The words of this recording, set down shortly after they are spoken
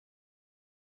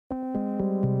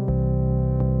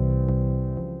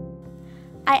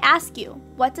I ask you,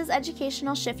 what does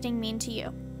educational shifting mean to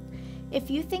you? If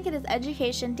you think it is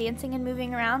education, dancing, and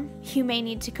moving around, you may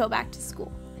need to go back to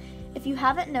school. If you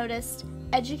haven't noticed,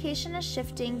 education is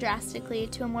shifting drastically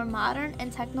to a more modern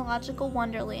and technological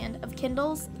wonderland of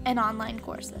Kindles and online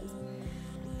courses.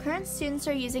 Current students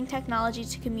are using technology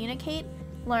to communicate,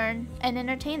 learn, and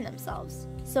entertain themselves,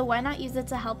 so why not use it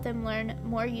to help them learn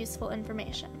more useful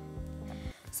information?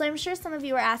 So I'm sure some of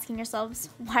you are asking yourselves,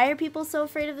 why are people so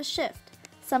afraid of the shift?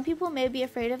 Some people may be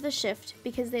afraid of the shift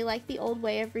because they like the old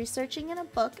way of researching in a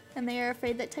book and they are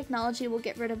afraid that technology will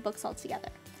get rid of books altogether.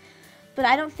 But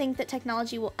I don't think that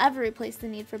technology will ever replace the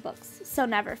need for books, so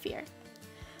never fear.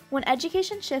 When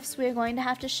education shifts, we are going to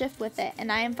have to shift with it,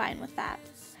 and I am fine with that.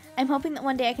 I'm hoping that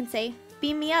one day I can say,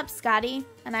 "Beam me up, Scotty,"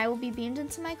 and I will be beamed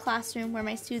into my classroom where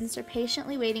my students are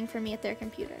patiently waiting for me at their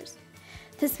computers.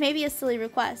 This may be a silly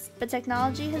request, but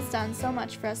technology has done so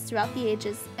much for us throughout the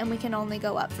ages, and we can only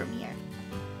go up from here.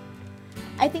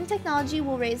 I think technology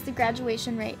will raise the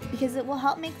graduation rate because it will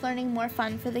help make learning more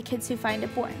fun for the kids who find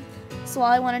it boring. So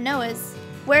all I want to know is,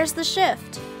 where's the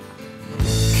shift?